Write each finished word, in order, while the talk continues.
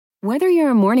Whether you're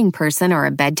a morning person or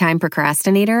a bedtime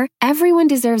procrastinator, everyone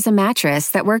deserves a mattress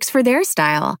that works for their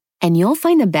style. And you'll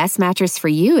find the best mattress for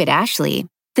you at Ashley.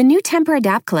 The new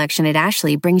Temper-Adapt collection at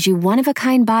Ashley brings you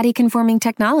one-of-a-kind body-conforming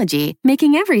technology,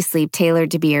 making every sleep tailored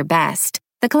to be your best.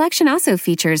 The collection also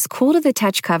features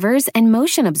cool-to-the-touch covers and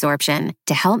motion absorption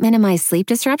to help minimize sleep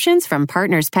disruptions from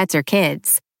partners, pets, or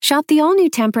kids. Shop the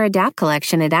all-new Temper-Adapt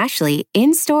collection at Ashley,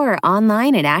 in-store or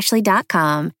online at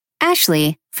ashley.com.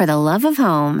 Ashley, for the love of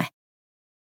home.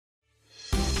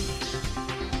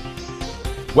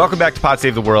 Welcome back to Pod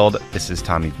Save the World. This is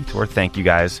Tommy Vitor. Thank you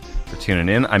guys for tuning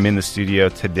in. I'm in the studio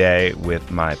today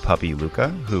with my puppy, Luca,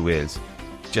 who is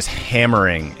just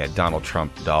hammering at Donald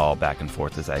Trump doll back and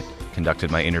forth as I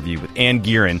conducted my interview with Anne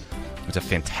Gearan, who's a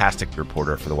fantastic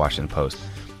reporter for the Washington Post.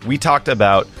 We talked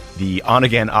about the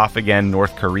on-again, off-again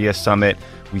North Korea summit.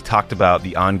 We talked about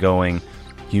the ongoing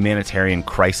humanitarian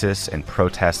crisis and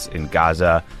protests in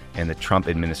Gaza and the Trump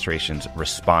administration's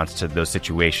response to those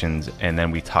situations. And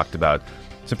then we talked about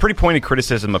some pretty pointed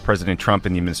criticism of President Trump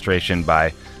and the administration by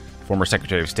former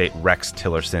Secretary of State Rex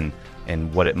Tillerson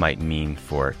and what it might mean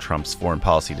for Trump's foreign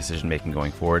policy decision-making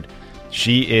going forward.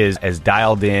 She is as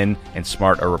dialed in and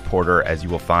smart a reporter as you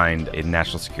will find in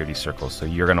national security circles. So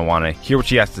you're going to want to hear what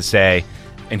she has to say.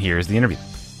 And here's the interview.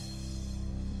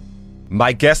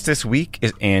 My guest this week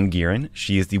is Anne Gearan.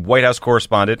 She is the White House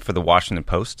correspondent for the Washington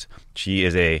Post.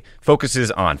 She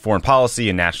focuses on foreign policy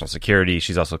and national security.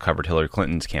 She's also covered Hillary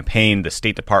Clinton's campaign, the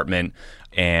State Department,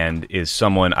 and is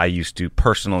someone I used to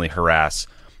personally harass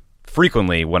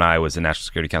frequently when I was a National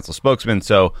Security Council spokesman.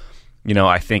 So,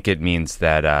 I think it means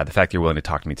that the fact you're willing to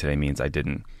talk to me today means I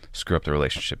didn't screw up the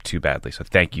relationship too badly. So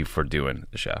thank you for doing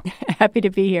the show. Happy to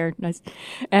be here. Nice.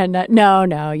 And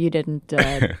no, you didn't.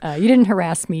 You didn't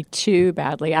harass me too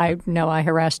badly. I know I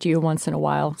harassed you once in a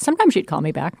while. Sometimes you'd call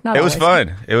me back. Not always.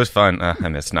 It was fun. I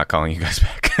miss not calling you guys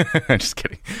back. I'm just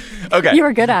kidding. Okay. You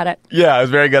were good at it. Yeah, I was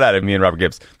very good at it, me and Robert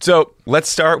Gibbs. So let's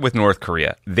start with North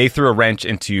Korea. They threw a wrench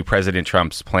into President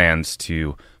Trump's plans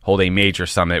to hold a major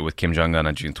summit with Kim Jong-un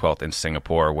on June 12th in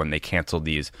Singapore when they canceled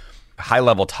these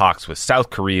high-level talks with South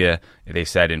Korea, they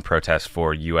said, in protest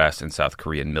for U.S. and South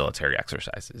Korean military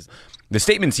exercises. The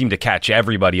statement seemed to catch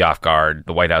everybody off guard,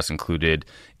 the White House included.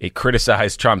 It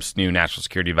criticized Trump's new national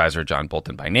security advisor, John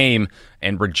Bolton, by name,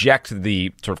 and rejected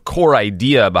the sort of core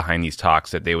idea behind these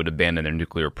talks that they would abandon their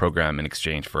nuclear program in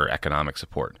exchange for economic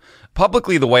support.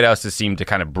 Publicly, the White House has seemed to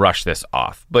kind of brush this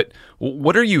off. But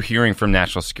what are you hearing from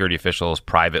national security officials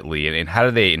privately, and how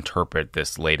do they interpret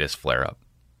this latest flare-up?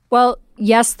 Well,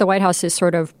 yes, the White House is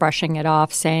sort of brushing it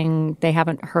off, saying they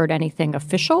haven't heard anything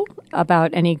official about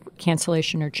any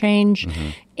cancellation or change,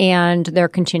 and they're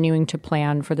continuing to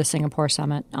plan for the Singapore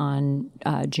summit on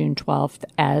June 12th,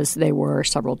 as they were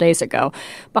several days ago.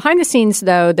 Behind the scenes,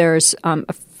 though, there's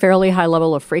a fairly high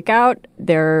level of freakout.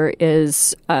 There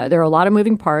are a lot of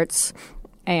moving parts.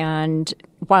 And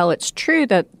while it's true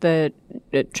that the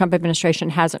Trump administration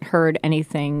hasn't heard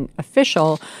anything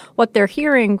official, what they're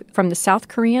hearing from the South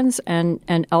Koreans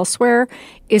and elsewhere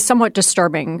is somewhat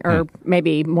disturbing, or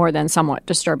maybe more than somewhat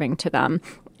disturbing to them.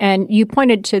 And you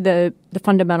pointed to the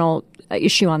fundamental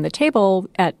issue on the table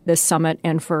at this summit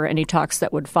and for any talks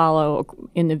that would follow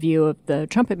in the view of the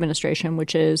Trump administration,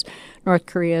 which is North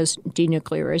Korea's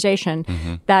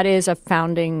denuclearization. That is a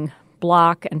founding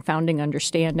block and founding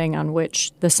understanding on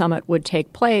which the summit would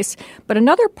take place. But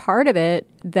another part of it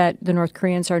that the North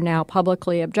Koreans are now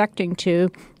publicly objecting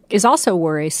to is also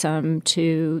worrisome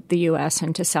to the U.S.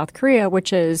 and to South Korea,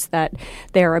 which is that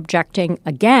they're objecting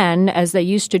again, as they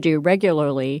used to do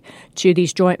regularly, to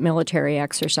these joint military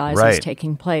exercises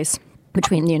taking place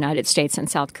between the United States and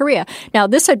South Korea. Now,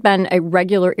 this had been a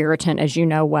regular irritant, as you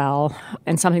know well,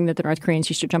 and something that the North Koreans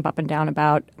used to jump up and down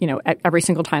about, every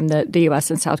single time the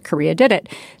U.S. and South Korea did it.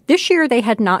 This year, they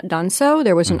had not done so.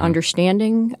 There was an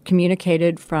understanding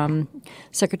communicated from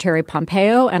Secretary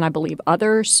Pompeo and I believe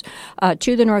others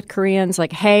to the North Koreans,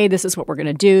 like, hey, this is what we're going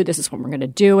to do. This is when we're going to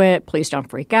do it. Please don't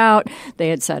freak out. They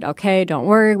had said, okay, don't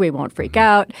worry, we won't freak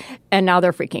out. And now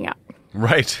they're freaking out.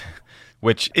 Right.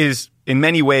 Which is in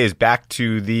many ways back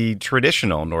to the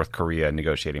traditional North Korea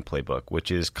negotiating playbook,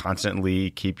 which is constantly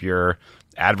keep your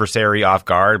adversary off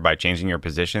guard by changing your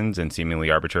positions in seemingly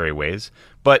arbitrary ways.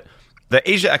 But the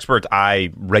Asia experts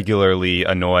I regularly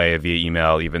annoy via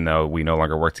email, even though we no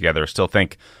longer work together, still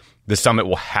think the summit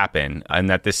will happen and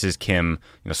that this is Kim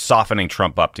softening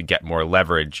Trump up to get more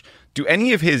leverage. Do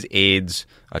any of his aides,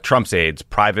 Trump's aides,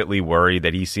 privately worry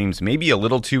that he seems maybe a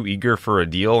little too eager for a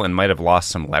deal and might have lost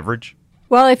some leverage?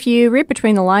 Well, if you read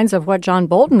between the lines of what John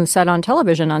Bolton said on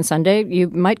television on Sunday, you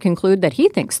might conclude that he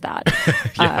thinks that.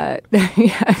 I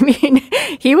mean,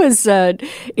 he was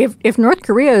if North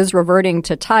Korea is reverting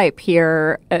to type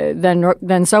here,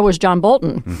 then so was John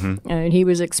Bolton. Mm-hmm. He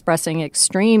was expressing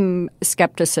extreme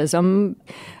skepticism.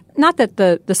 Not that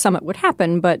the summit would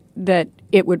happen, but that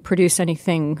it would produce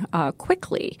anything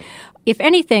quickly. If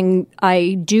anything,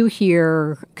 I do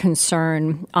hear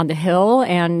concern on the Hill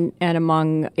and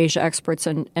among Asia experts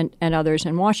and others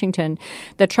in Washington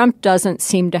that Trump doesn't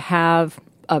seem to have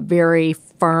a very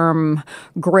firm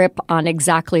grip on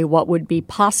exactly what would be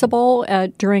possible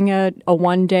during a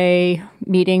one-day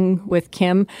meeting with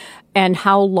Kim and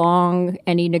how long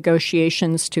any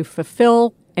negotiations to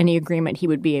fulfill any agreement he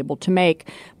would be able to make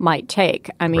might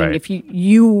take. I mean, right. If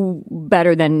you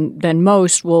better than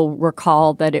most will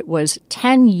recall that it was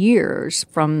 10 years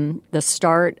from the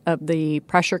start of the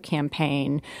pressure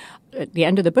campaign at the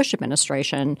end of the Bush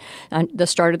administration, and the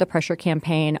start of the pressure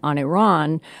campaign on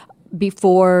Iran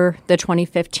before the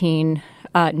 2015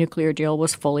 nuclear deal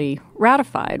was fully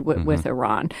ratified with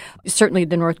Iran. Certainly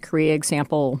the North Korea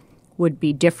example would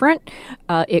be different.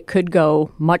 It could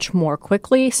go much more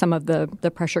quickly. Some of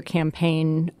the pressure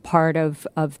campaign part of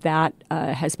that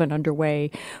has been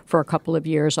underway for a couple of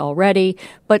years already.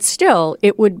 But still,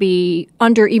 it would be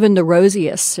under even the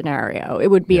rosiest scenario. It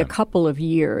would be a couple of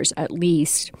years at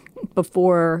least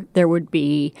before there would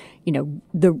be,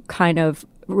 the kind of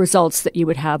results that you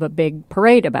would have a big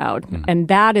parade about. Mm-hmm. And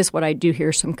that is what I do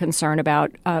hear some concern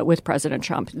about with President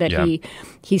Trump, that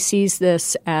he sees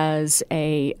this as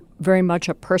very much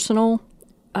a personal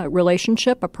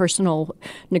relationship, a personal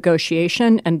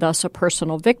negotiation, and thus a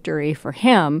personal victory for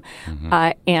him.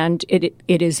 Mm-hmm. And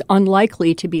it is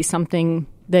unlikely to be something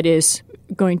that is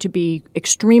going to be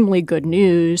extremely good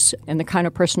news and the kind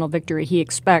of personal victory he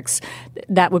expects.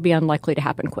 That would be unlikely to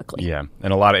happen quickly. Yeah,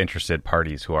 and a lot of interested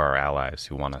parties who are our allies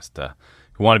who want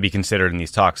to be considered in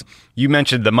these talks. You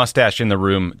mentioned the mustache in the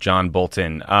room, John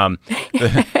Bolton.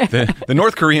 The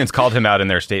North Koreans called him out in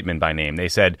their statement by name. They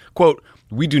said, quote,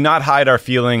 "We do not hide our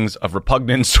feelings of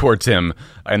repugnance towards him."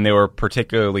 And they were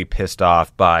particularly pissed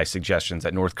off by suggestions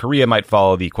that North Korea might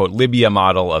follow the, quote, Libya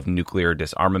model of nuclear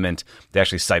disarmament. They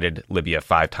actually cited Libya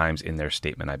 5 times in their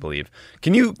statement, I believe.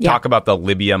 Can you talk about the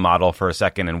Libya model for a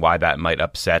second and why that might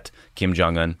upset Kim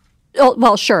Jong-un?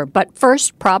 Well, sure. But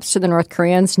first, props to the North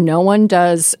Koreans. No one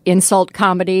does insult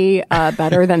comedy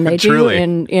better than they do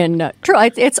in True.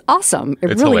 It's awesome.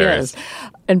 It's really hilarious. Is.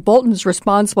 And Bolton's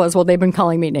response was, well, they've been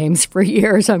calling me names for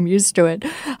years. I'm used to it.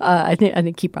 I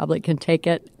think he probably can take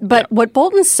it. But what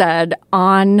Bolton said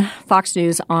on Fox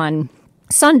News on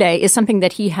Sunday is something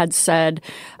that he had said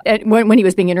when he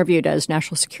was being interviewed as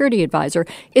national security advisor,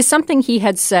 is something he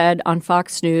had said on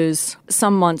Fox News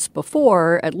some months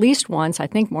before, at least once, I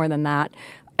think more than that,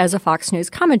 as a Fox News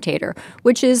commentator,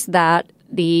 which is that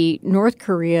the North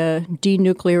Korea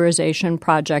denuclearization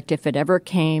project, if it ever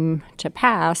came to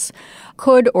pass,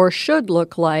 could or should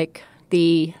look like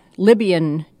the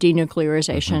Libyan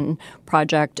denuclearization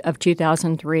project of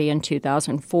 2003 and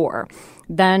 2004.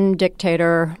 Then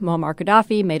dictator Muammar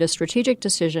Gaddafi made a strategic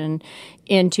decision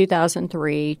in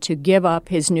 2003 to give up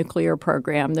his nuclear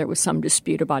program. There was some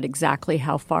dispute about exactly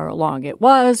how far along it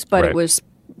was, but it was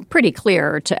pretty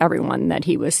clear to everyone that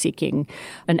he was seeking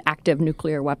an active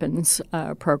nuclear weapons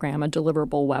program, a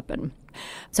deliverable weapon.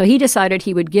 So he decided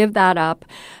he would give that up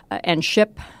and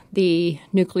ship the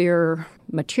nuclear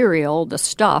material, the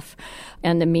stuff,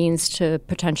 and the means to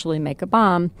potentially make a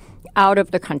bomb out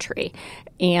of the country.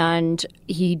 And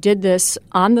he did this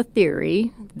on the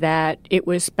theory that it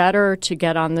was better to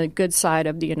get on the good side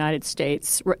of the United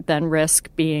States than risk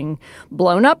being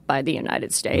blown up by the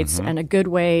United States. Mm-hmm. And a good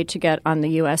way to get on the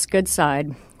U.S. good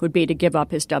side would be to give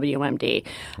up his WMD.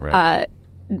 Right.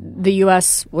 The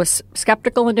U.S. was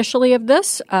skeptical initially of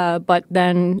this, but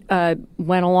then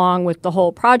went along with the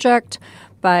whole project.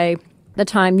 By the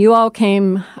time you all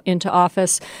came into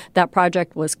office, that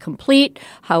project was complete.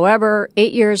 However,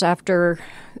 8 years after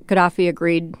Gaddafi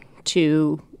agreed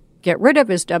to get rid of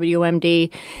his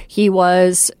WMD, he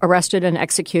was arrested and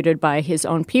executed by his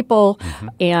own people,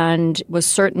 and was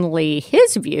certainly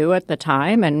his view at the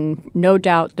time, and no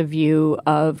doubt the view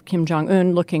of Kim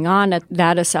Jong-un looking on at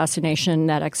that assassination.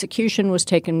 That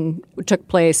execution took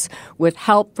place with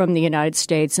help from the United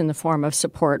States in the form of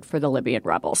support for the Libyan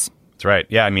rebels. That's right.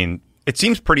 Yeah, I mean, It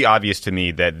seems pretty obvious to me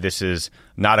that this is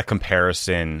not a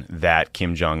comparison that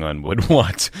Kim Jong-un would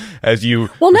want.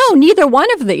 Well, no, neither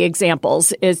one of the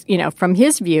examples is, from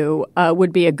his view,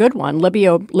 would be a good one.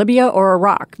 Libya or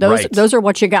Iraq. Those are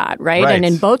what you got, right? And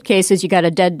in both cases, you got a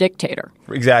dead dictator.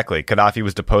 Exactly. Gaddafi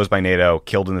was deposed by NATO,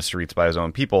 killed in the streets by his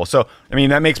own people. So,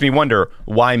 that makes me wonder,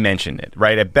 why mention it,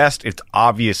 right? At best, it's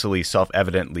obviously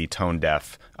self-evidently tone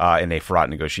deaf in a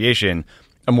fraught negotiation.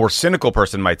 A more cynical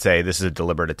person might say this is a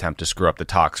deliberate attempt to screw up the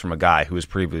talks from a guy who has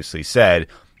previously said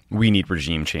we need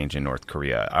regime change in North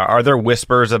Korea. Are there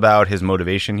whispers about his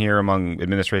motivation here among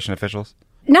administration officials?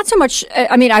 Not so much.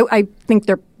 I think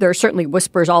there are certainly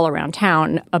whispers all around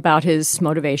town about his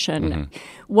motivation. Mm-hmm.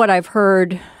 What I've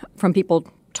heard from people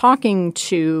talking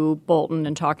to Bolton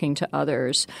and talking to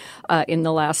others in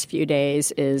the last few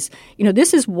days is,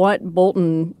 this is what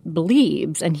Bolton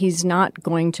believes, and he's not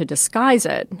going to disguise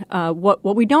it. What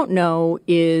we don't know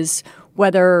is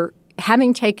whether,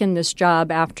 having taken this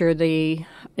job after the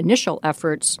initial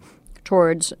efforts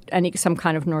towards some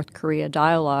kind of North Korea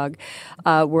dialogue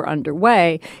were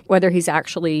underway, whether he's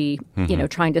actually,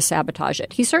 trying to sabotage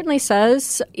it. He certainly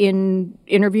says in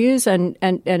interviews and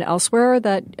elsewhere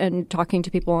and talking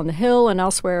to people on the Hill and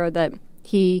elsewhere that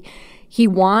he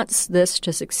wants this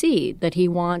to succeed, that he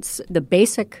wants the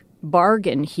basic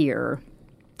bargain here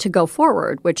to go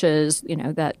forward, which is,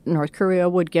 that North Korea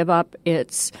would give up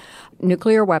its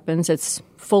nuclear weapons, its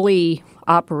fully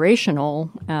operational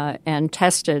and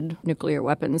tested nuclear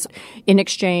weapons, in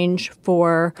exchange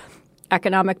for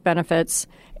economic benefits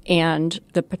and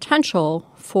the potential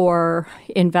for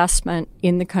investment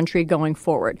in the country going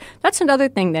forward. That's another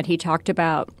thing that he talked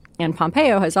about, and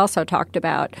Pompeo has also talked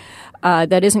about,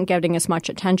 that isn't getting as much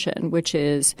attention, which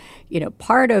is,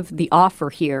 part of the offer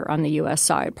here on the U.S.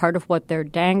 side, part of what they're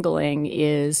dangling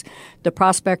is the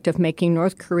prospect of making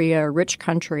North Korea a rich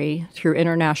country through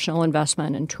international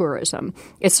investment and tourism.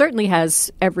 It certainly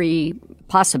has every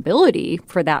possibility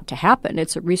for that to happen.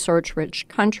 It's a resource-rich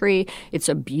country. It's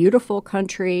a beautiful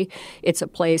country. It's a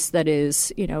place that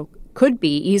is, could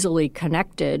be easily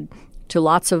connected to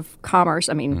lots of commerce.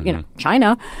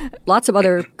 China, lots of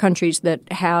other countries that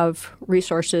have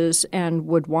resources and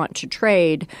would want to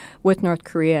trade with North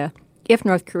Korea if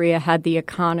North Korea had the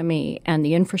economy and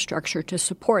the infrastructure to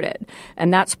support it.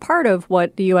 And that's part of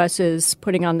what the U.S. is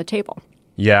putting on the table.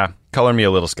 Yeah. Color me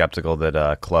a little skeptical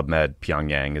that Club Med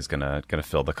Pyongyang is gonna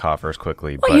fill the coffers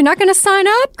quickly. Well, you're not going to sign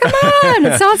up? Come on.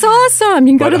 It sounds awesome.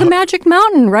 You can go to the Magic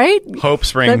Mountain, right? Hope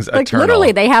springs eternal.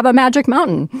 Literally, they have a Magic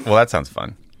Mountain. Well, that sounds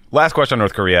fun. Last question on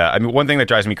North Korea. One thing that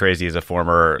drives me crazy as a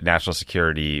former national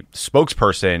security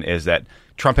spokesperson is that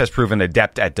Trump has proven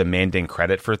adept at demanding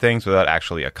credit for things without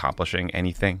actually accomplishing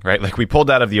anything, right? Like, we pulled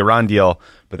out of the Iran deal,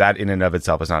 but that in and of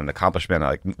itself is not an accomplishment.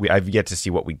 I've yet to see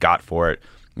what we got for it.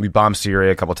 We bombed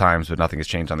Syria a couple times, but nothing has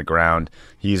changed on the ground.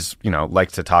 He's,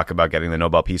 likes to talk about getting the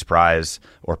Nobel Peace Prize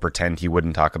or pretend he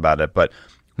wouldn't talk about it. But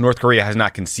North Korea has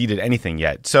not conceded anything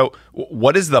yet. So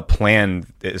what is the plan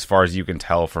as far as you can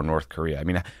tell for North Korea?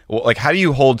 How do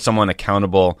you hold someone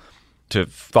accountable to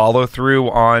follow through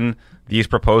on these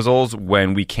proposals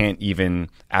when we can't even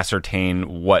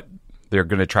ascertain what they're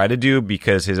going to try to do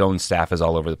because his own staff is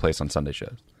all over the place on Sunday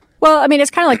shows? Well, it's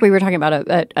kind of like we were talking about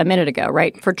a minute ago,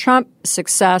 right? For Trump,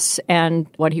 success and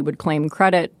what he would claim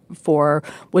credit for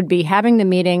would be having the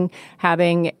meeting,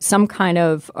 having some kind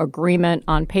of agreement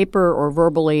on paper or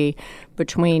verbally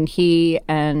between he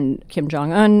and Kim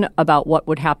Jong-un about what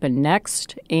would happen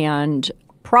next, and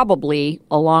probably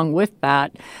along with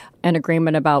that, an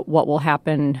agreement about what will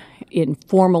happen in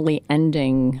formally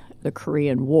ending the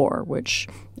Korean War, which,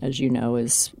 as you know,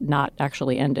 is not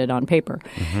actually ended on paper.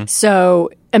 Mm-hmm.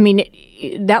 So,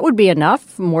 that would be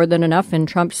enough, more than enough in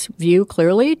Trump's view,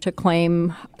 clearly, to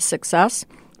claim success.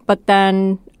 But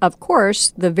then, of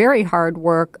course, the very hard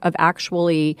work of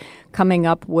actually coming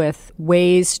up with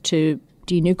ways to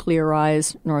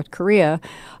denuclearize North Korea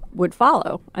would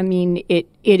follow. It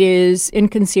is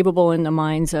inconceivable in the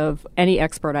minds of any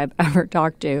expert I've ever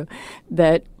talked to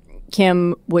that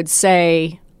Kim would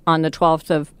say on the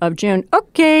 12th of June,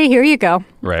 okay, here you go.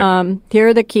 Right. Here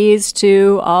are the keys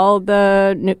to all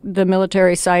the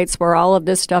military sites where all of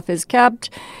this stuff is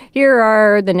kept. Here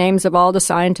are the names of all the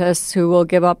scientists who will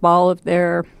give up all of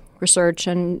their research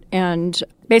and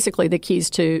basically the keys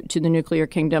to the nuclear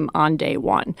kingdom on day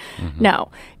one. Mm-hmm.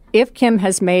 Now, if Kim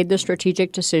has made the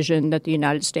strategic decision that the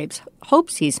United States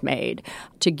hopes he's made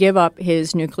to give up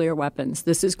his nuclear weapons,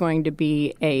 this is going to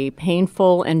be a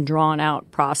painful and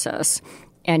drawn-out process.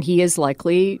 And he is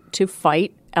likely to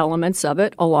fight elements of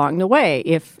it along the way.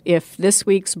 If this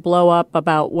week's blow up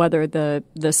about whether the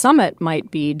summit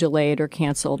might be delayed or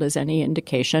canceled is any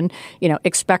indication,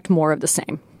 expect more of the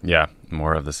same. Yeah,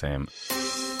 more of the same.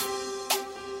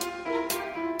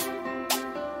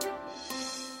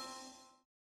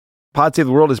 Pod Save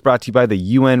the World is brought to you by the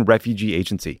UN Refugee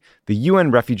Agency. The UN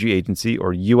Refugee Agency,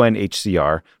 or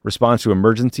UNHCR, responds to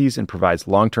emergencies and provides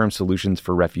long-term solutions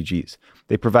for refugees.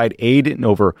 They provide aid in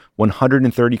over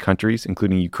 130 countries,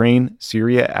 including Ukraine,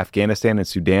 Syria, Afghanistan, and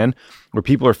Sudan, where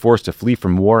people are forced to flee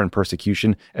from war and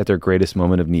persecution at their greatest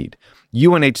moment of need.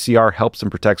 UNHCR helps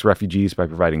and protects refugees by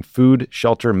providing food,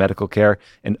 shelter, medical care,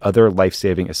 and other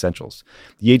life-saving essentials.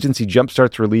 The agency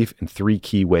jumpstarts relief in 3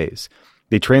 key ways.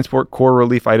 They transport core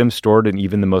relief items stored in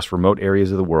even the most remote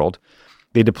areas of the world.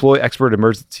 They deploy expert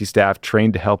emergency staff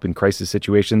trained to help in crisis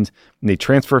situations, and they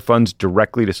transfer funds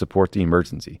directly to support the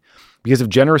emergency. Because of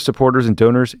generous supporters and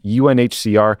donors,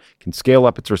 UNHCR can scale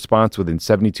up its response within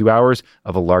 72 hours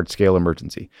of a large-scale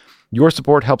emergency. Your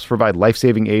support helps provide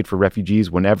life-saving aid for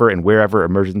refugees whenever and wherever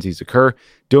emergencies occur.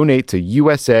 Donate to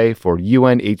USA for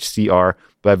UNHCR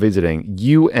by visiting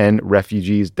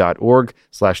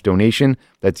unrefugees.org/donation.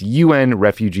 That's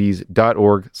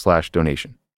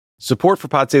unrefugees.org/donation. Support for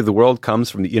Pod Save the World comes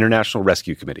from the International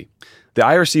Rescue Committee. The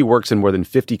IRC works in more than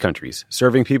 50 countries,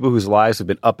 serving people whose lives have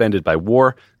been upended by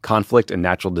war, conflict, and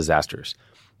natural disasters.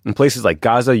 In places like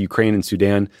Gaza, Ukraine, and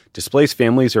Sudan, displaced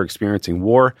families are experiencing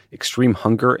war, extreme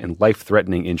hunger, and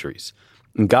life-threatening injuries.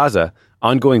 In Gaza,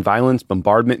 ongoing violence,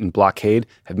 bombardment, and blockade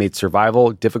have made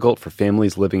survival difficult for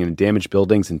families living in damaged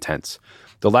buildings and tents.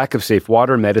 The lack of safe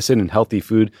water, medicine, and healthy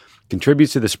food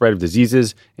contributes to the spread of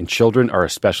diseases, and children are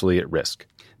especially at risk.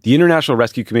 The International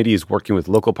Rescue Committee is working with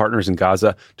local partners in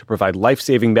Gaza to provide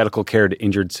life-saving medical care to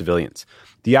injured civilians.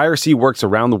 The IRC works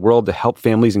around the world to help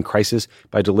families in crisis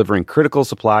by delivering critical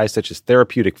supplies such as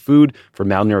therapeutic food for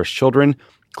malnourished children,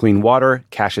 clean water,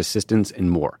 cash assistance,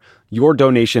 and more. Your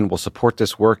donation will support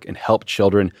this work and help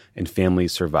children and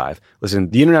families survive. Listen,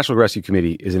 the International Rescue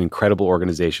Committee is an incredible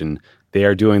organization. They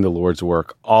are doing the Lord's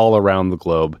work all around the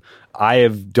globe. I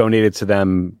have donated to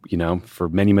them, for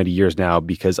many, many years now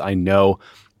because I know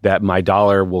that my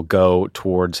dollar will go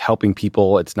towards helping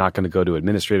people. It's not going to go to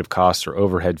administrative costs or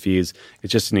overhead fees.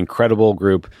 It's just an incredible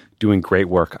group doing great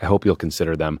work. I hope you'll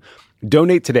consider them.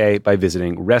 Donate today by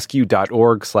visiting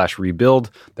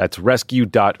rescue.org/rebuild. That's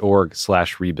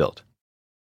rescue.org/rebuild.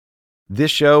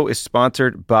 This show is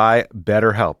sponsored by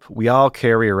BetterHelp. We all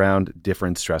carry around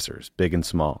different stressors, big and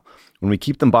small. When we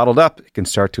keep them bottled up, it can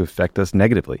start to affect us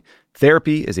negatively.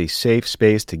 Therapy is a safe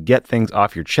space to get things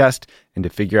off your chest and to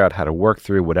figure out how to work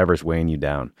through whatever's weighing you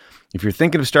down. If you're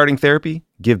thinking of starting therapy,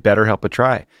 give BetterHelp a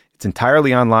try. It's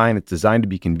entirely online. It's designed to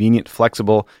be convenient,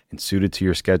 flexible, and suited to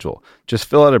your schedule. Just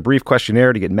fill out a brief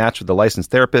questionnaire to get matched with a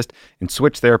licensed therapist and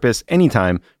switch therapists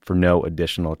anytime for no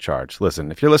additional charge. Listen,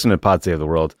 if you're listening to Pod Save the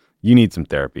World, you need some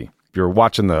therapy. If you're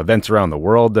watching the events around the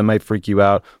world that might freak you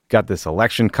out, we've got this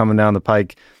election coming down the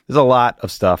pike. There's a lot of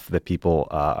stuff that people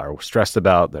are stressed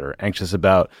about, that are anxious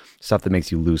about, stuff that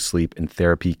makes you lose sleep, and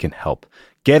therapy can help.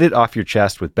 Get it off your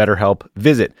chest with BetterHelp.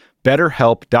 Visit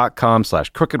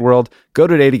BetterHelp.com/crookedworld. Go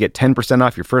today to get 10%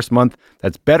 off your first month.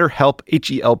 That's BetterHelp,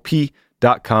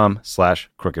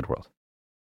 HELP.com/crookedworld.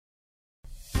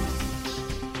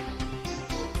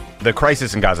 The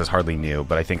crisis in Gaza is hardly new,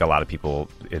 but I think a lot of people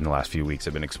in the last few weeks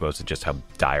have been exposed to just how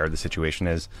dire the situation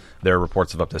is. There are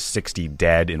reports of up to 60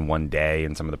 dead in one day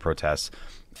in some of the protests,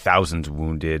 thousands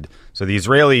wounded. So the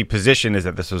Israeli position is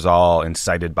that this was all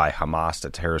incited by Hamas, a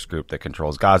terrorist group that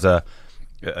controls Gaza.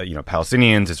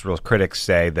 Palestinians, Israel's critics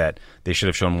say that they should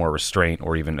have shown more restraint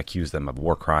or even accuse them of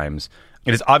war crimes.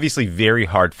 It is obviously very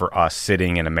hard for us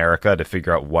sitting in America to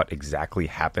figure out what exactly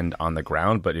happened on the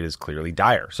ground, but it is clearly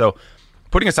dire. So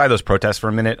putting aside those protests for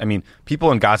a minute,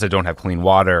 people in Gaza don't have clean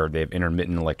water. They have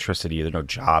intermittent electricity. There are no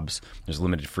jobs. There's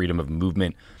limited freedom of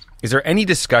movement. Is there any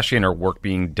discussion or work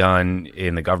being done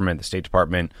in the government, the State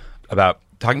Department, about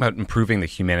talking about improving the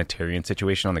humanitarian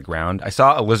situation on the ground? I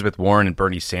saw Elizabeth Warren and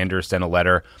Bernie Sanders send a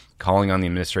letter calling on the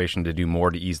administration to do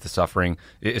more to ease the suffering.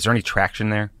 Is there any traction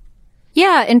there?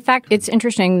 Yeah, in fact, it's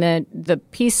interesting that the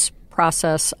peace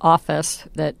process office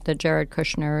that Jared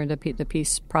Kushner, the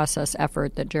peace process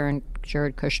effort that Jared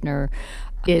Kushner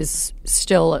is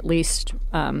still at least,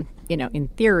 in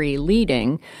theory,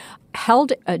 leading,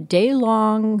 held a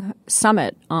day-long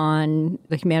summit on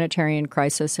the humanitarian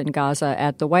crisis in Gaza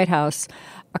at the White House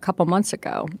a couple months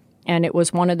ago. And it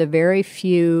was one of the very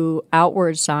few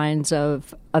outward signs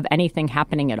of anything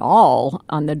happening at all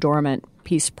on the dormant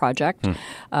peace project,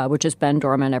 which has been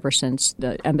dormant ever since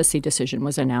the embassy decision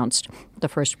was announced the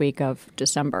first week of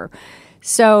December.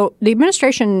 So the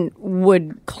administration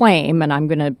would claim, and I'm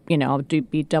going to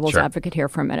be devil's advocate here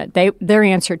for a minute, their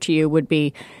answer to you would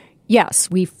be, yes,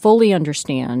 we fully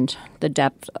understand the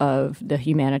depth of the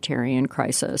humanitarian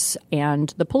crisis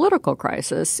and the political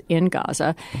crisis in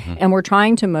Gaza, and we're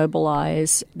trying to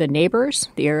mobilize the neighbors,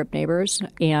 the Arab neighbors,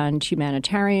 and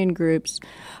humanitarian groups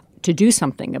to do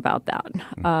something about that,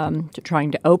 to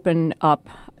trying to open up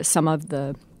some of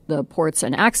the ports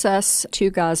and access to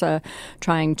Gaza,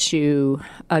 trying to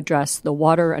address the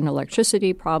water and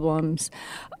electricity problems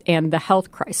and the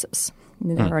health crisis.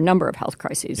 There are a number of health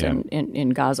crises in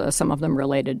Gaza, some of them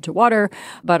related to water,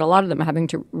 but a lot of them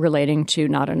relating to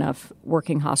not enough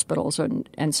working hospitals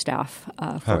and staff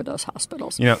for those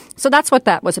hospitals. So that's what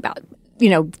that was about.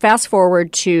 Fast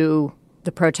forward to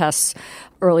the protests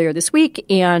earlier this week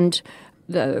and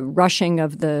the rushing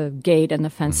of the gate and the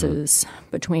fences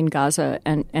between Gaza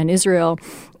and Israel,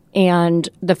 and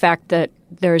the fact that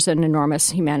there's an enormous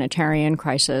humanitarian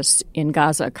crisis in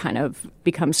Gaza kind of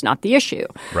becomes not the issue.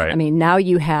 Right. I mean, now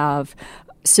you have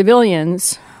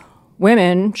civilians,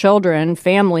 women, children,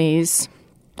 families,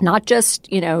 not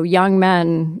just, young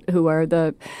men who are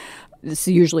this is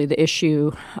usually the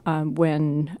issue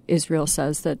when Israel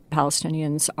says that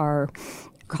Palestinians are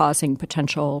causing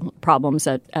potential problems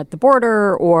at the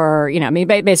border, or,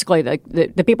 basically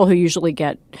the people who usually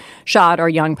get shot are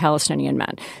young Palestinian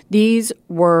men. These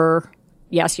were,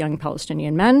 yes, young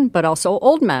Palestinian men, but also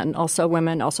old men, also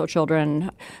women, also children,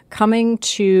 coming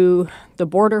to the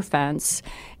border fence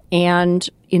and,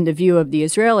 in the view of the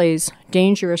Israelis,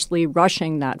 dangerously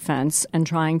rushing that fence and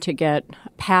trying to get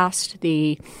past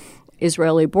the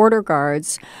Israeli border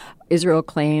guards. Israel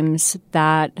claims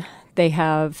that they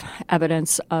have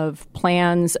evidence of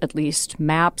plans, at least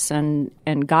maps and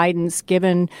guidance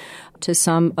given to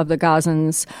some of the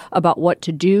Gazans about what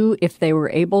to do if they were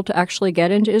able to actually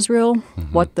get into Israel,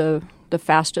 what the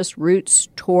fastest routes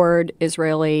toward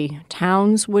Israeli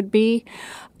towns would be,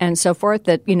 and so forth,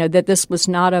 that this was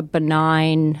not a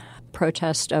benign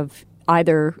protest of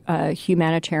either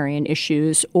humanitarian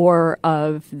issues or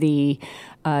of the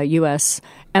U.S.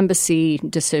 embassy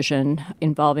decision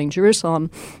involving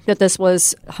Jerusalem, that this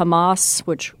was Hamas,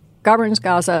 which governs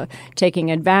Gaza,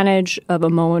 taking advantage of a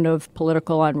moment of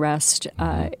political unrest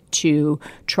to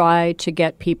try to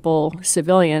get people,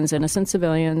 civilians, innocent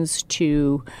civilians,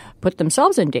 to put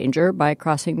themselves in danger by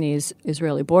crossing the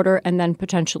Israeli border, and then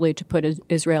potentially to put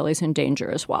Israelis in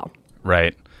danger as well.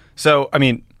 Right. So,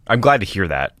 I'm glad to hear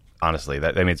that. Honestly,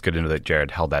 it's good to know that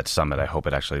Jared held that summit. I hope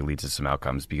it actually leads to some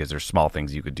outcomes, because there's small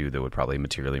things you could do that would probably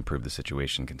materially improve the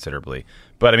situation considerably.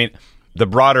 But the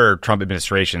broader Trump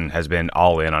administration has been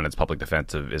all in on its public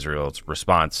defense of Israel's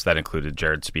response. That included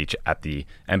Jared's speech at the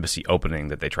embassy opening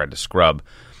that they tried to scrub.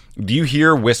 Do you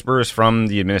hear whispers from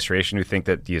the administration who think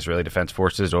that the Israeli Defense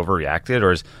Forces overreacted?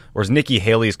 Or is Nikki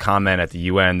Haley's comment at the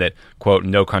UN that, quote,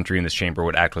 no country in this chamber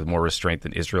would act with more restraint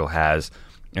than Israel has,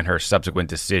 and her subsequent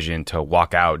decision to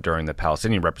walk out during the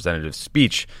Palestinian representative's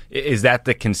speech, is that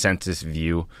the consensus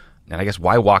view? And I guess,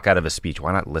 why walk out of a speech?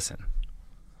 Why not listen?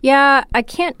 Yeah, I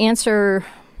can't answer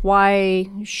why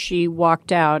she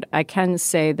walked out. I can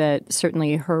say that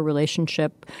certainly her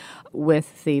relationship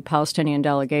with the Palestinian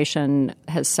delegation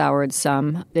has soured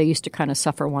some. They used to kind of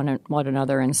suffer one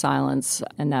another in silence,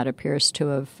 and that appears to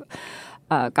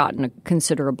have gotten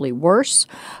considerably worse.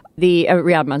 The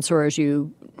Riyad Mansour, as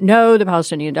you know, the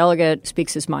Palestinian delegate,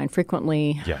 speaks his mind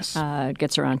frequently. Yes.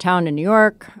 Gets around town in New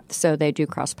York, so they do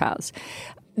cross paths.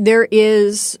 There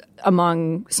is,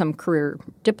 among some career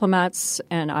diplomats,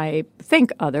 and I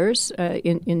think others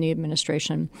in the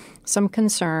administration, some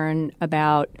concern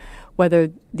about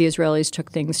whether the Israelis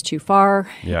took things too far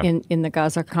in the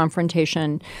Gaza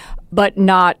confrontation, but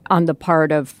not on the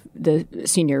part of the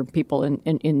senior people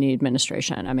in the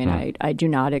administration. I do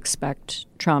not expect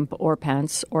Trump or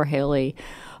Pence or Haley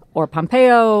or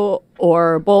Pompeo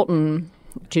or Bolton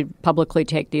to publicly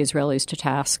take the Israelis to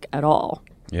task at all.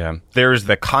 Yeah. There's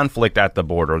the conflict at the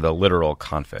border, the literal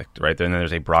conflict, right? And then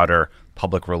there's a broader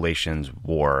public relations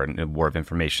war, and a war of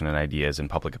information and ideas and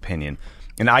public opinion.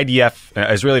 An IDF,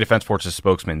 Israeli Defense Forces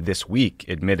spokesman, this week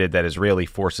admitted that Israeli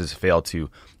forces failed to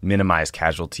minimize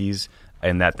casualties,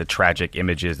 and that the tragic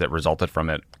images that resulted from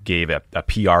it gave a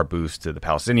PR boost to the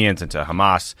Palestinians and to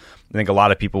Hamas. I think a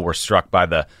lot of people were struck by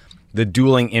the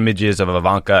dueling images of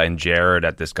Ivanka and Jared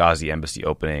at this Ghazi embassy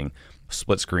opening,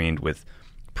 split-screened with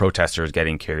protesters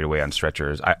getting carried away on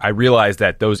stretchers. I realized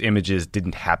that those images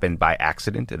didn't happen by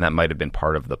accident, and that might have been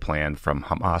part of the plan from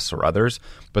Hamas or others,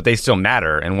 but they still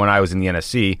matter. And when I was in the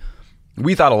NSC,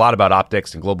 we thought a lot about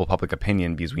optics and global public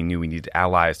opinion because we knew we needed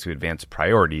allies to advance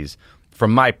priorities.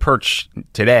 From my perch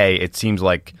today, it seems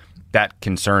like that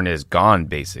concern is gone,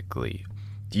 basically.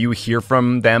 Do you hear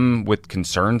from them with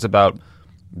concerns about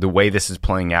the way this is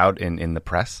playing out in the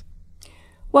press?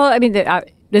 Well, I mean,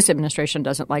 this administration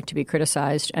doesn't like to be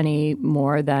criticized any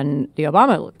more than the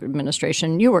Obama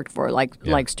administration you worked for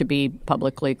likes to be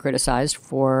publicly criticized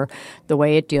for the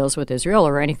way it deals with Israel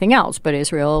or anything else. But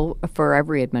Israel, for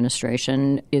every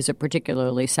administration, is a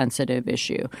particularly sensitive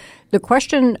issue. The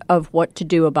question of what to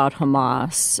do about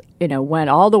Hamas, went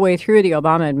all the way through the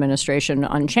Obama administration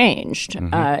unchanged.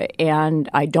 And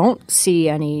I don't see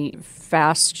any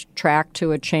fast track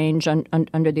to a change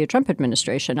under the Trump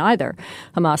administration either.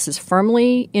 Hamas is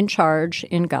firmly in charge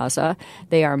in Gaza.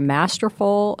 They are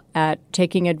masterful at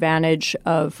taking advantage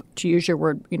of, to use your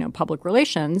word, public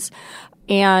relations.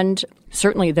 And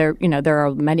certainly there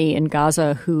are many in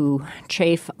Gaza who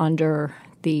chafe under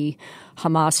the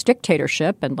Hamas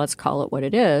dictatorship, and let's call it what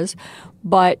it is.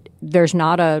 But there's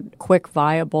not a quick,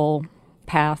 viable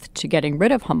path to getting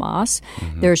rid of Hamas.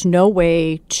 There's no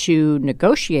way to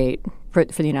negotiate for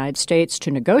the United States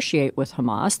to negotiate with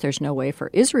Hamas. There's no way for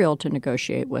Israel to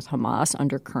negotiate with Hamas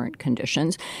under current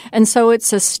conditions. And so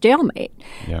it's a stalemate.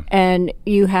 Yeah. And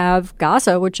you have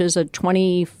Gaza, which is a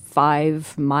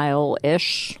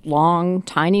 25-mile-ish long,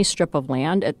 tiny strip of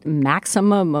land at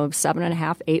maximum of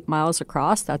 7.5, 8 miles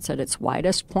across. That's at its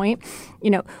widest point.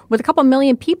 With a couple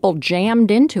million people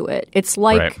jammed into it. It's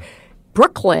like... Right.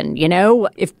 Brooklyn,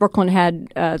 if Brooklyn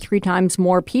had 3 times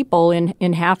more people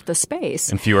in half the space.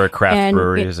 And fewer craft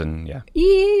breweries no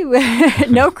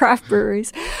craft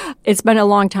breweries. It's been a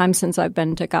long time since I've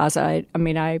been to Gaza.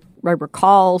 I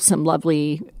recall some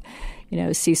lovely,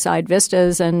 seaside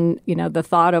vistas and, the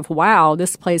thought of, wow,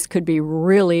 this place could be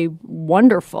really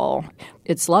wonderful.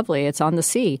 It's lovely. It's on the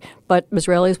sea. But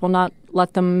Israelis will not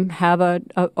let them have a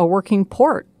working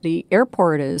port. The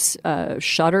airport is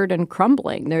shuttered and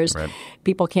crumbling.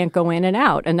 People can't go in and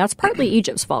out. And that's partly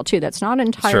Egypt's fault, too. That's not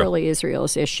entirely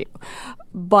Israel's issue.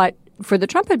 But for the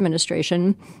Trump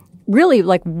administration, really,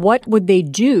 what would they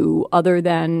do other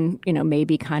than,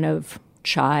 maybe kind of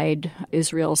chide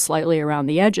Israel slightly around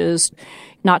the edges,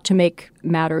 not to make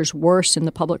matters worse in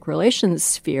the public relations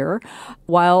sphere,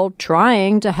 while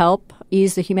trying to help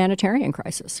ease the humanitarian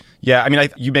crisis? Yeah,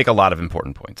 you make a lot of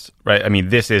important points, right?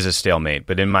 This is a stalemate,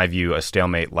 but in my view, a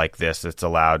stalemate like this that's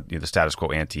allowed the status quo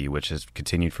ante, which has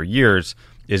continued for years,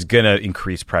 is going to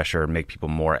increase pressure, make people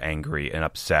more angry and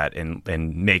upset, and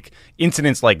make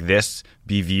incidents like this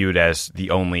be viewed as the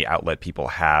only outlet people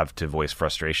have to voice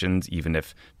frustrations, even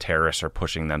if terrorists are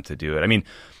pushing them to do it.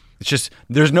 It's just,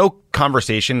 there's no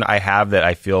conversation I have that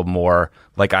I feel more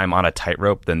like I'm on a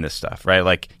tightrope than this stuff, right?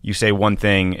 Like, you say one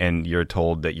thing and you're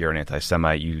told that you're an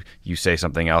anti-Semite. You say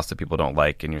something else that people don't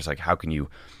like, and you're just like, how can you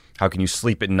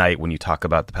sleep at night when you talk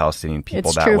about the Palestinian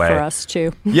people that way? It's true for us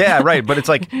too. Yeah, right. But it's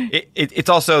like, it's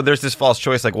also, there's this false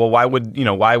choice. Like, well, why would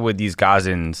these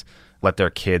Gazans let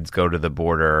their kids go to the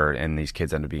border and these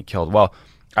kids end up being killed? Well,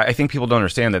 I think people don't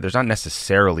understand that there's not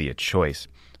necessarily a choice.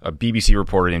 A BBC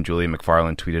reporter named Julia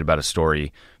McFarlane tweeted about a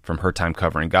story from her time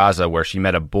covering Gaza where she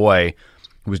met a boy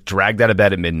who was dragged out of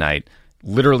bed at midnight,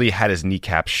 literally had his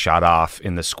kneecap shot off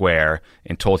in the square,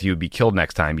 and told he would be killed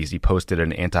next time because he posted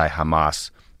an anti-Hamas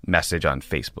message on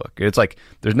Facebook. It's like,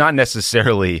 there's not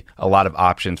necessarily a lot of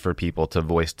options for people to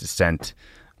voice dissent.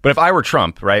 But if I were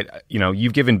Trump, right,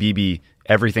 you've given Bibi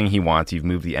everything he wants. You've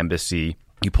moved the embassy.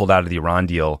 You pulled out of the Iran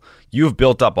deal. You've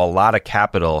built up a lot of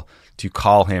capital to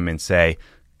call him and say,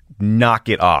 knock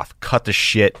it off, cut the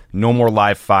shit, no more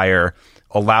live fire,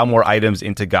 allow more items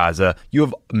into Gaza. You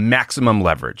have maximum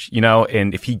leverage,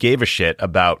 and if he gave a shit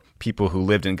about people who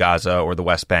lived in Gaza or the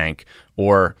West Bank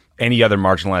or any other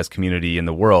marginalized community in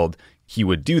the world, he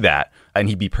would do that, and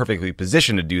he'd be perfectly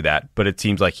positioned to do that, but it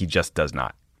seems like he just does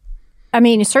not.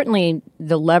 Certainly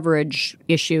the leverage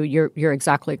issue, you're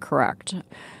exactly correct.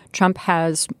 Trump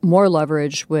has more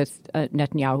leverage with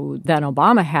Netanyahu than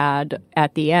Obama had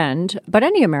at the end, but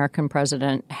any American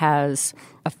president has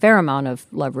a fair amount of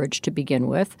leverage to begin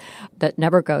with that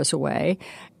never goes away.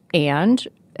 And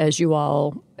as you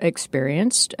all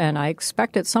experienced, and I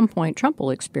expect at some point Trump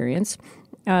will experience,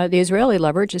 the Israeli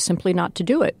leverage is simply not to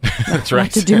do it. That's right.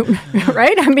 Not to do,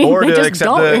 right? Or to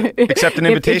accept an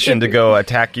invitation to go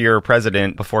attack your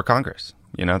president before Congress.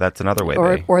 That's another way.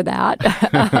 Or that.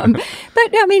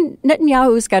 But, I mean,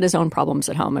 Netanyahu's got his own problems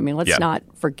at home. I mean, let's not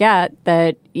forget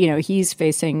that, he's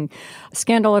facing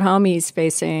scandal at home. He's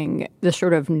facing the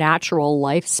sort of natural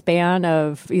lifespan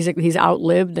of – he's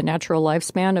outlived the natural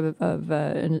lifespan of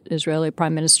an Israeli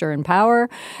prime minister in power.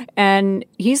 And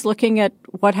he's looking at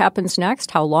what happens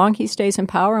next, how long he stays in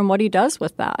power, and what he does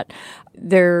with that.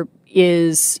 There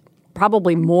is –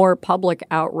 probably more public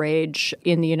outrage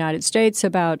in the United States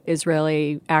about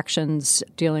Israeli actions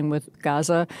dealing with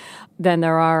Gaza than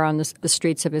there are on the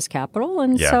streets of his capital.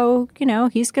 And so,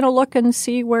 he's going to look and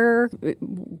see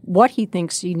what he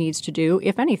thinks he needs to do,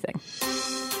 if anything.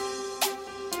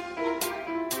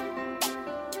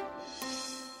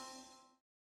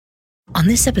 On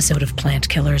this episode of Plant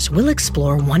Killers, we'll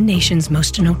explore one nation's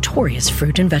most notorious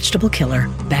fruit and vegetable killer,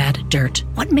 bad dirt.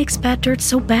 What makes bad dirt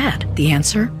so bad? The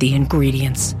answer? The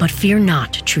ingredients. But fear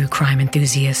not, true crime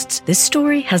enthusiasts. This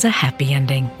story has a happy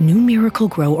ending. New Miracle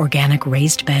Grow organic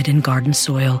raised bed and garden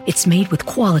soil. It's made with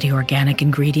quality organic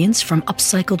ingredients from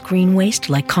upcycled green waste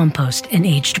like compost and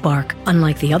aged bark.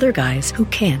 Unlike the other guys who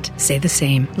can't say the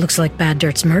same. Looks like bad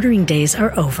dirt's murdering days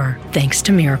are over, thanks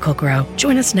to Miracle Grow.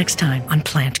 Join us next time on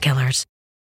Plant Killers.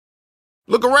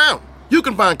 Look around. You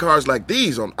can find cars like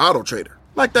these on AutoTrader,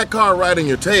 like that car riding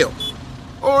your tail.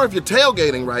 Or if you're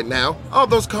tailgating right now, all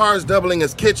those cars doubling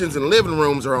as kitchens and living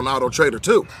rooms are on AutoTrader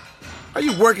too. Are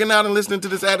you working out and listening to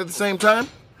this ad at the same time?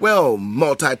 Well,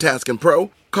 multitasking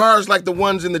pro, cars like the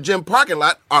ones in the gym parking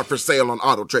lot are for sale on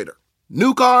AutoTrader.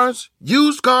 New cars,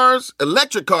 used cars,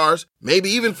 electric cars, maybe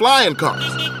even flying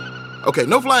cars. Okay,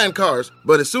 no flying cars,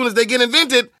 but as soon as they get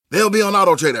invented, they'll be on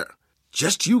AutoTrader.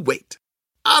 Just you wait.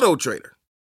 AutoTrader.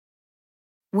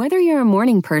 Whether you're a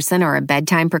morning person or a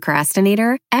bedtime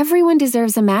procrastinator, everyone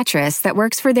deserves a mattress that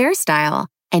works for their style.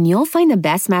 And you'll find the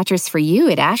best mattress for you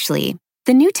at Ashley.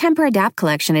 The new Temper-Adapt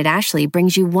collection at Ashley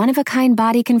brings you one-of-a-kind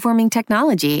body-conforming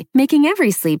technology, making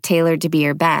every sleep tailored to be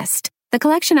your best. The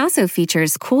collection also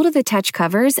features cool-to-the-touch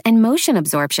covers and motion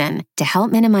absorption to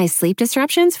help minimize sleep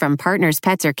disruptions from partners,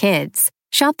 pets, or kids.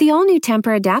 Shop the all-new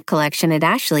Temper-Adapt collection at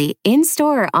Ashley,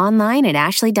 in-store or online at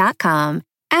ashley.com.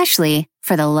 Ashley,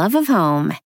 for the love of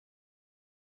home.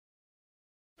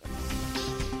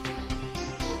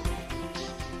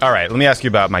 All right, let me ask you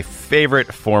about my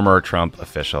favorite former Trump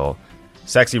official,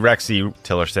 Sexy Rexy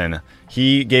Tillerson.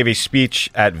 He gave a speech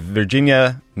at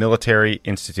Virginia Military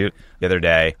Institute the other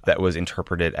day that was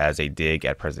interpreted as a dig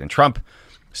at President Trump.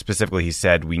 Specifically, he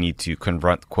said we need to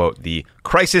confront, quote, the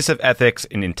crisis of ethics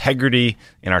and integrity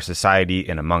in our society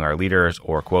and among our leaders,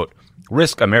 or, quote,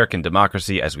 risk American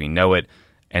democracy as we know it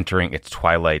entering its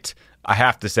twilight. I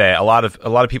have to say, a lot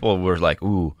of people were like,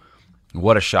 ooh,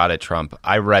 what a shot at Trump.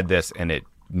 I read this and it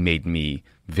made me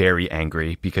very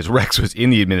angry because Rex was in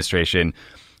the administration.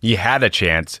 He had a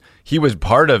chance. He was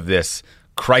part of this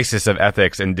crisis of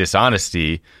ethics and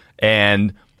dishonesty.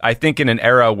 And I think in an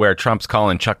era where Trump's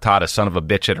calling Chuck Todd a son of a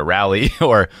bitch at a rally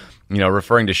or,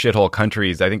 referring to shithole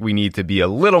countries, I think we need to be a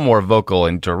little more vocal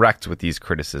and direct with these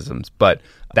criticisms. But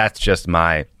that's just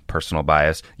my personal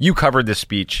bias. You covered this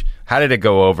speech. How did it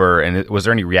go over? And was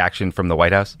there any reaction from the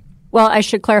White House? Well, I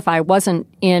should clarify, I wasn't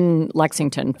in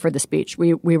Lexington for the speech.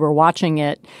 We were watching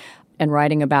it and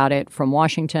writing about it from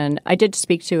Washington. I did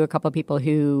speak to a couple of people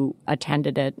who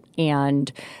attended it,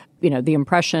 and the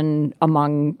impression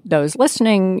among those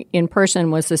listening in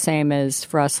person was the same as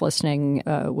for us listening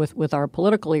with our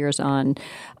political ears on,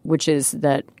 which is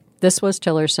that this was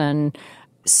Tillerson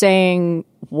saying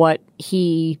what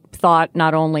he thought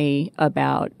not only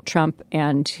about Trump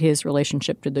and his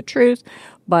relationship to the truth,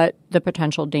 but the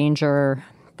potential danger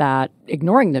that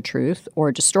ignoring the truth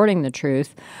or distorting the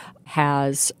truth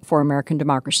has for American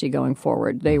democracy going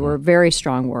forward. They were very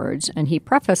strong words, and he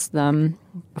prefaced them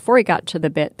before he got to the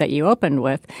bit that you opened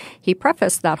with. He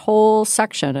prefaced that whole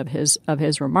section of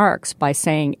his remarks by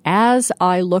saying, as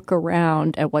I look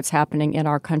around at what's happening in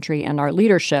our country and our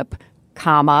leadership,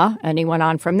 comma, and he went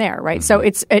on from there, right? So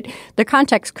the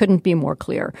context couldn't be more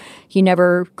clear. He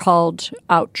never called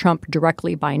out Trump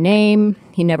directly by name.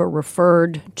 He never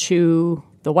referred to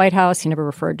the White House. He never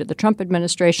referred to the Trump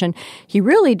administration. He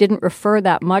really didn't refer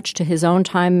that much to his own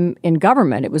time in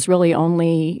government. It was really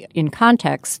only in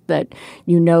context that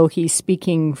he's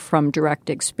speaking from direct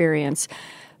experience.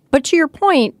 But to your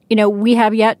point, we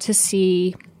have yet to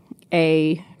see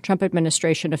a Trump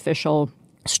administration official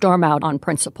storm out on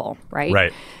principle, right?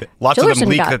 Right. Lots of them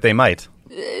leak that they might.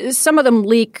 Some of them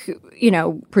leak,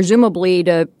 presumably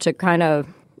to kind of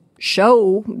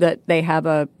show that they have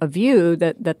a view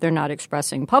that they're not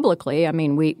expressing publicly. I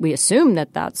mean, we assume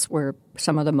that that's where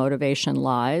some of the motivation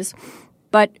lies.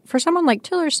 But for someone like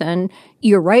Tillerson,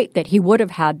 you're right that he would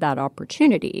have had that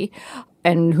opportunity.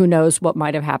 And who knows what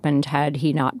might have happened had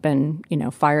he not been,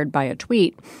 fired by a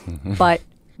tweet. But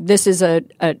this is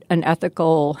an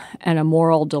ethical and a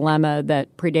moral dilemma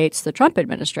that predates the Trump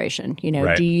administration.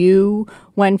 Right. Do you,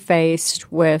 when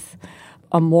faced with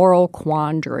a moral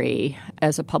quandary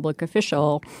as a public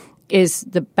official, is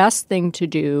the best thing to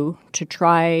do to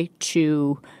try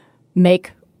to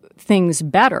make things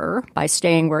better by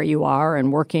staying where you are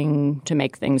and working to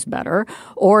make things better?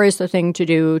 Or is the thing to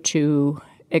do to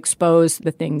expose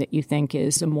the thing that you think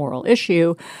is a moral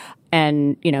issue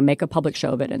and, make a public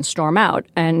show of it and storm out?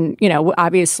 And,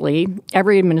 obviously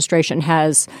every administration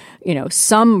has,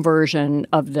 some version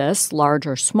of this, large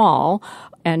or small,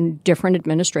 and different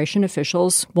administration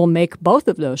officials will make both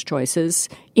of those choices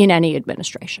in any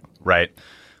administration. Right.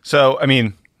 So,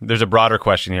 there's a broader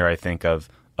question here, I think, of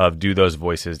do those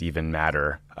voices even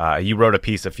matter? You wrote a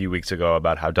piece a few weeks ago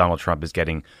about how Donald Trump is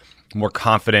getting more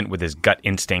confident with his gut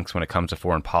instincts when it comes to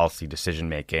foreign policy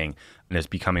decision-making and is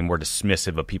becoming more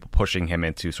dismissive of people pushing him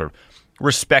into sort of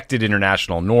respected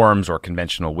international norms or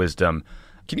conventional wisdom.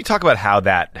 Can you talk about how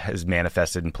that has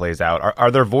manifested and plays out?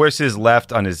 Are there voices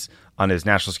left on his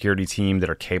national security team that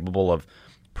are capable of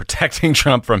protecting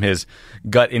Trump from his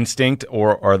gut instinct,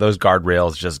 or are those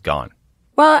guardrails just gone?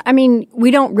 Well, we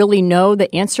don't really know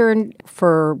the answer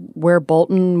for where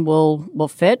Bolton will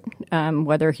fit,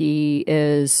 whether he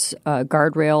is a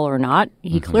guardrail or not.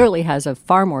 He clearly has a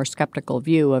far more skeptical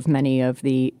view of many of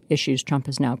the issues Trump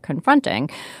is now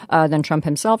confronting than Trump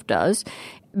himself does.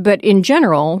 But in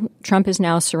general, Trump is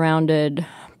now surrounded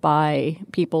by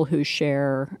people who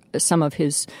share some of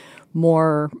his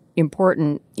more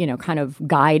important, kind of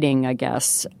guiding, I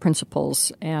guess,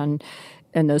 principles. And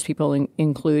those people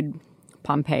include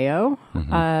Pompeo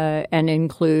and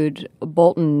include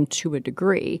Bolton to a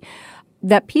degree.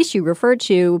 That piece you referred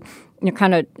to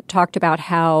kind of talked about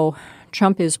how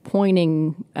Trump is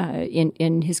pointing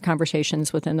in his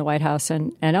conversations within the White House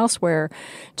and elsewhere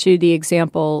to the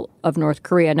example of North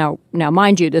Korea. Now,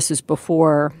 mind you, this is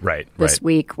before this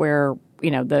week where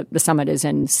the summit is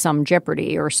in some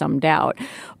jeopardy or some doubt.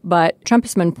 But Trump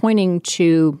has been pointing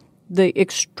to the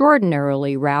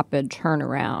extraordinarily rapid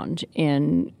turnaround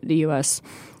in the U.S.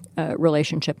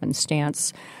 Relationship and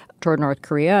stance toward North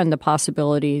Korea and the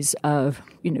possibilities of,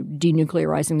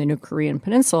 denuclearizing the New Korean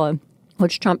Peninsula,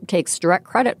 which Trump takes direct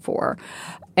credit for,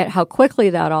 at how quickly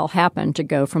that all happened to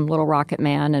go from Little Rocket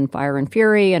Man and Fire and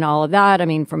Fury and all of that.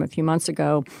 From a few months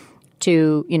ago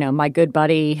to, my good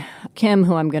buddy Kim,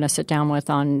 who I'm going to sit down with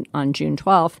on June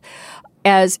 12th,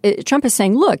 as Trump is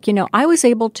saying, look, I was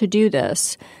able to do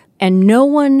this. And no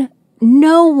one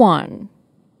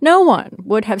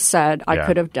would have said I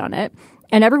could have done it.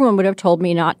 And everyone would have told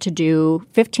me not to do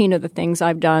 15 of the things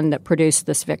I've done that produced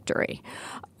this victory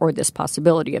or this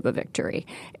possibility of a victory.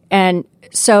 And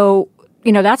so,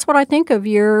 that's what I think of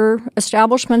your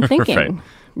establishment thinking.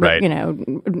 Right.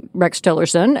 Rex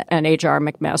Tillerson and H.R.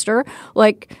 McMaster.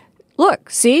 Like, look,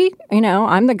 see,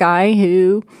 I'm the guy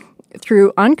who,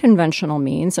 through unconventional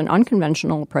means and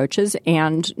unconventional approaches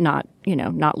and not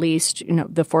least,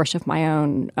 the force of my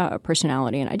own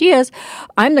personality and ideas,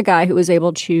 I'm the guy who was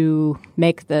able to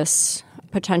make this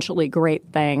potentially great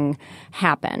thing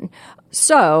happen.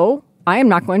 So I am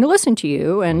not going to listen to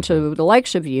you and to the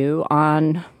likes of you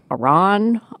on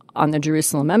Iran, on the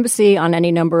Jerusalem embassy, on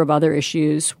any number of other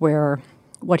issues where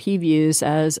what he views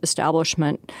as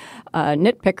establishment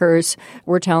nitpickers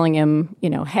were telling him,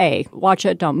 hey, watch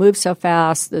it, don't move so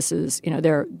fast. This is,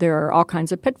 there are all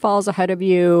kinds of pitfalls ahead of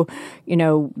you.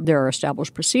 There are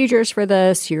established procedures for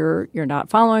this. You're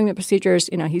not following the procedures.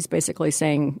 He's basically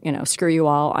saying, screw you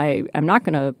all. I am not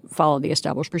going to follow the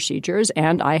established procedures,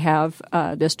 and I have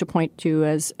this to point to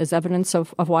as evidence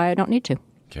of why I don't need to.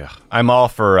 Yeah, I'm all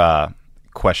for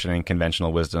questioning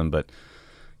conventional wisdom, but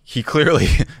he clearly,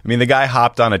 the guy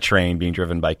hopped on a train being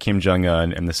driven by Kim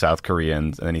Jong-un and the South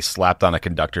Koreans, and then he slapped on a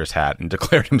conductor's hat and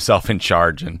declared himself in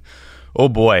charge. And oh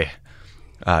boy,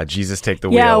 Jesus take the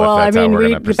wheel. Yeah, well, if that's how we're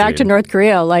going to proceed. Back to North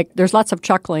Korea, there's lots of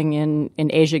chuckling in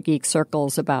Asia geek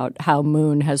circles about how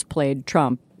Moon has played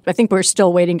Trump. I think we're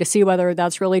still waiting to see whether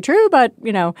that's really true, but,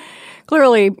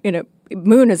 clearly,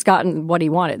 Moon has gotten what he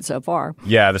wanted so far.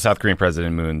 Yeah, the South Korean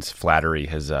President Moon's flattery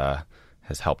has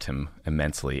helped him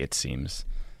immensely, it seems.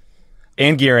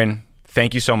 Anne Gearan,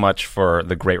 thank you so much for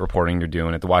the great reporting you're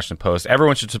doing at the Washington Post.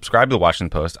 Everyone should subscribe to the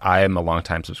Washington Post. I am a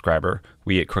longtime subscriber.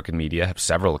 We at Crooked Media have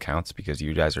several accounts because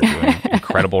you guys are doing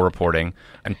incredible reporting.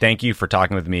 And thank you for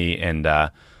talking with me and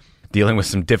dealing with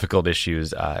some difficult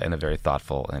issues in a very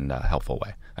thoughtful and helpful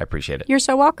way. I appreciate it. You're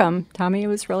so welcome, Tommy. It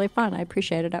was really fun. I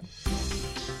appreciated it.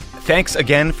 Thanks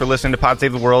again for listening to Pod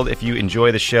Save the World. If you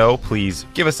enjoy the show, please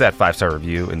give us that 5-star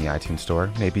review in the iTunes store.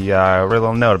 Maybe write a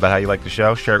little note about how you like the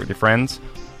show. Share it with your friends.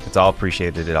 It's all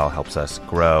appreciated. It all helps us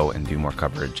grow and do more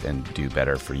coverage and do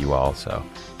better for you all. So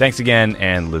thanks again,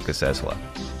 and Luca says hello.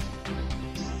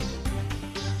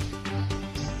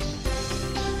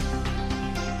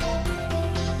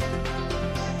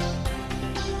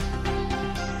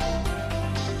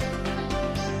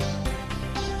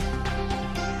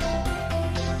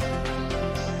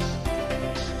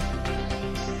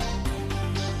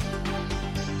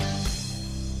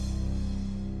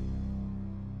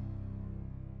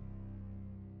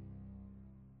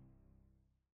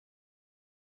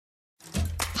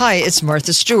 Hi, it's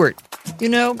Martha Stewart. You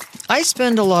know, I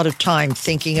spend a lot of time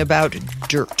thinking about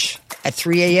dirt. At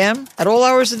 3 a.m., at all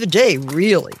hours of the day,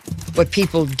 really. What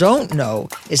people don't know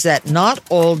is that not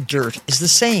all dirt is the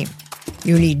same.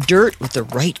 You need dirt with the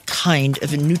right kind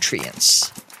of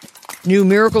nutrients. New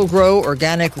Miracle-Gro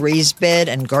organic raised bed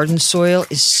and garden soil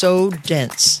is so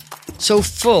dense, so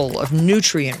full of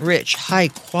nutrient-rich,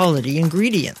 high-quality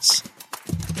ingredients.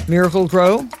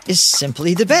 Miracle-Gro is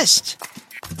simply the best.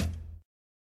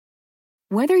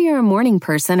 Whether you're a morning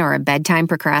person or a bedtime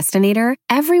procrastinator,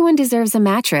 everyone deserves a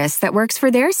mattress that works for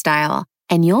their style.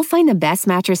 And you'll find the best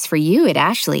mattress for you at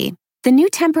Ashley. The new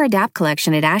Tempur-Adapt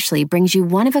collection at Ashley brings you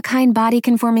one-of-a-kind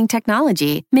body-conforming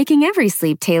technology, making every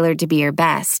sleep tailored to be your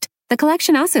best. The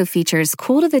collection also features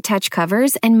cool-to-the-touch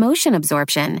covers and motion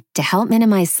absorption to help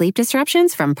minimize sleep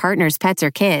disruptions from partners, pets,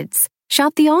 or kids.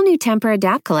 Shop the all-new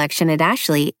Tempur-Adapt collection at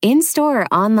Ashley, in-store or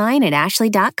online at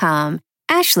ashley.com.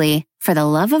 Ashley, for the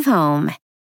love of home.